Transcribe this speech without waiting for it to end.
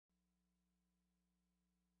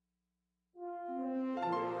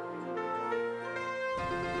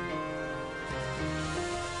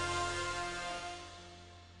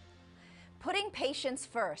Putting patients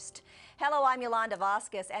first. Hello, I'm Yolanda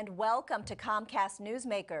Vazquez, and welcome to Comcast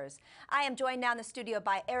Newsmakers. I am joined now in the studio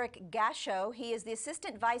by Eric Gascho. He is the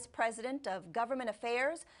Assistant Vice President of Government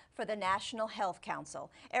Affairs for the National Health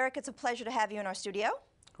Council. Eric, it's a pleasure to have you in our studio.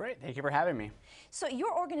 Great, thank you for having me. So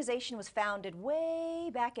your organization was founded way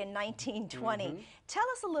back in 1920. Tell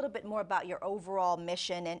us a little bit more about your overall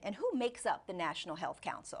mission and who makes up the National Health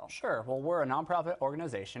Council. Sure, well, we're a nonprofit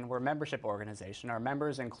organization. We're a membership organization. Our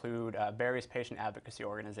members include various patient advocacy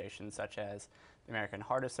organizations such as the American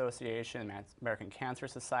Heart Association, the American Cancer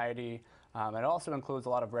Society. It also includes a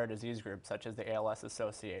lot of rare disease groups such as the ALS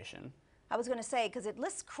Association. I was going to say, because it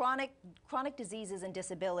lists chronic diseases and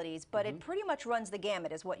disabilities, but it pretty much runs the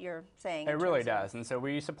gamut, is what you're saying. It really does, and so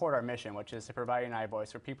we support our mission, which is to provide an eye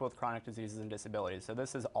voice for people with chronic diseases and disabilities. So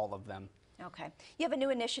this is all of them. Okay. You have a new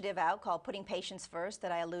initiative out called Putting Patients First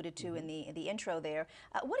that I alluded to in the intro there.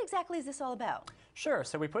 What exactly is this all about? Sure.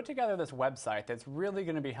 So we put together this website that's really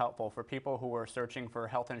going to be helpful for people who are searching for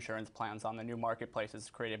health insurance plans on the new marketplaces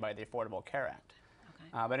created by the Affordable Care Act.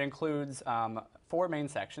 It includes 4 main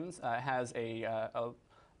sections. It has a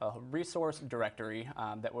resource directory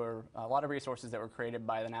that were a lot of resources that were created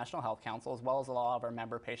by the National Health Council, as well as a lot of our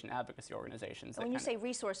member patient advocacy organizations. When you say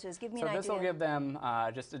resources, give me an idea. So this will give them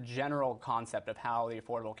just a general concept of how the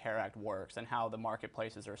Affordable Care Act works and how the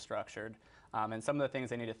marketplaces are structured, and some of the things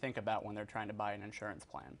they need to think about when they're trying to buy an insurance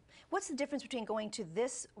plan. What's the difference between going to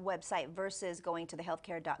this website versus going to the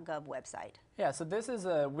healthcare.gov website? Yeah, so this is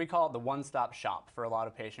we call it the one-stop shop for a lot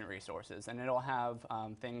of patient resources, and it'll have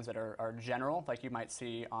things that are general, like you might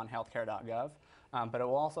see on healthcare.gov, but it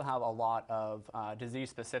will also have a lot of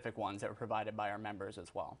disease-specific ones that were provided by our members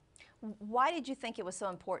as well. Why did you think it was so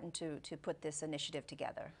important to put this initiative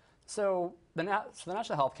together? So the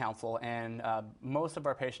National Health Council and most of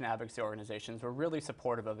our patient advocacy organizations were really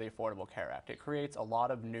supportive of the Affordable Care Act. It creates a lot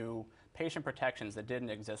of new patient protections that didn't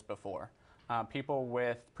exist before. People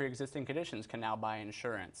with pre-existing conditions can now buy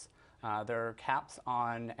insurance. There are caps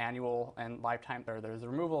on annual and lifetime, or there's a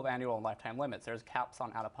removal of annual and lifetime limits. There's caps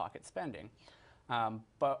on out-of-pocket spending.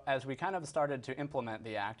 But as we kind of started to implement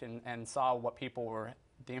the act and saw what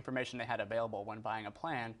the information they had available when buying a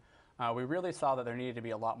plan, we really saw that there needed to be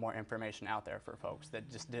a lot more information out there for folks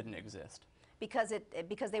that just didn't exist. Because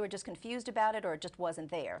they were just confused about it, or it just wasn't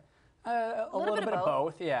there? A little bit of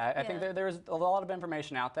both, yeah. I think there's a lot of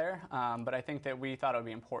information out there, but I think that we thought it would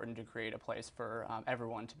be important to create a place for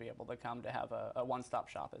everyone to be able to come to have a one-stop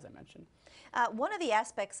shop, as I mentioned. One of the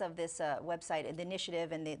aspects of this website, the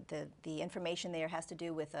initiative and the information there has to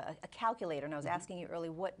do with a calculator, and I was asking you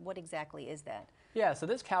earlier, what exactly is that? Yeah, so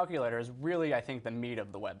this calculator is really, I think, the meat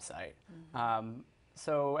of the website.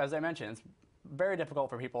 So as I mentioned, it's very difficult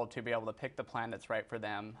for people to be able to pick the plan that's right for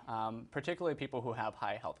them, particularly people who have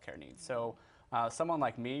high healthcare needs. So someone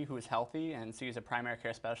like me who's healthy and sees a primary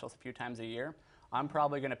care specialist a few times a year, I'm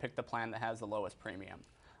probably going to pick the plan that has the lowest premium.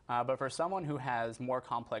 But for someone who has more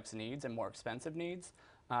complex needs and more expensive needs,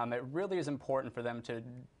 it really is important for them to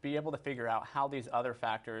be able to figure out how these other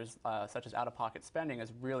factors, such as out-of-pocket spending,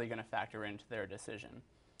 is really going to factor into their decision.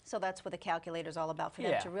 So that's what the calculator is all about, for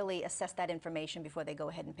them to really assess that information before they go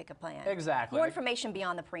ahead and pick a plan. Exactly. More information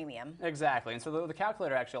beyond the premium. Exactly. And so the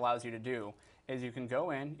calculator actually allows you to do is you can go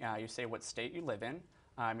in, you say what state you live in,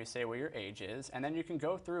 you say what your age is, and then you can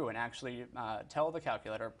go through and actually tell the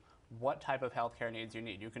calculator what type of healthcare needs you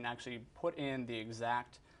need. You can actually put in the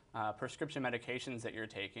exact prescription medications that you're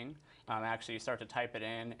taking. Actually, you start to type it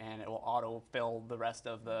in, and it will auto-fill the rest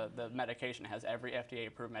of the medication. It has every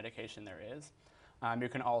FDA-approved medication there is. You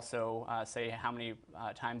can also say how many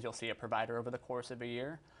times you'll see a provider over the course of a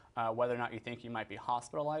year, whether or not you think you might be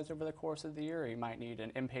hospitalized over the course of the year, or you might need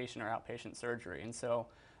an inpatient or outpatient surgery. And so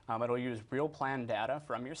it'll use real plan data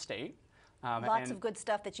from your state. Lots of good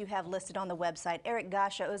stuff that you have listed on the website. Eric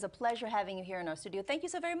Gascho, it was a pleasure having you here in our studio. Thank you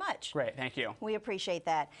so very much. Great, thank you. We appreciate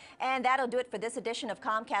that. And that'll do it for this edition of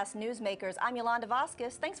Comcast Newsmakers. I'm Yolanda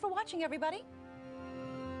Vazquez. Thanks for watching, everybody.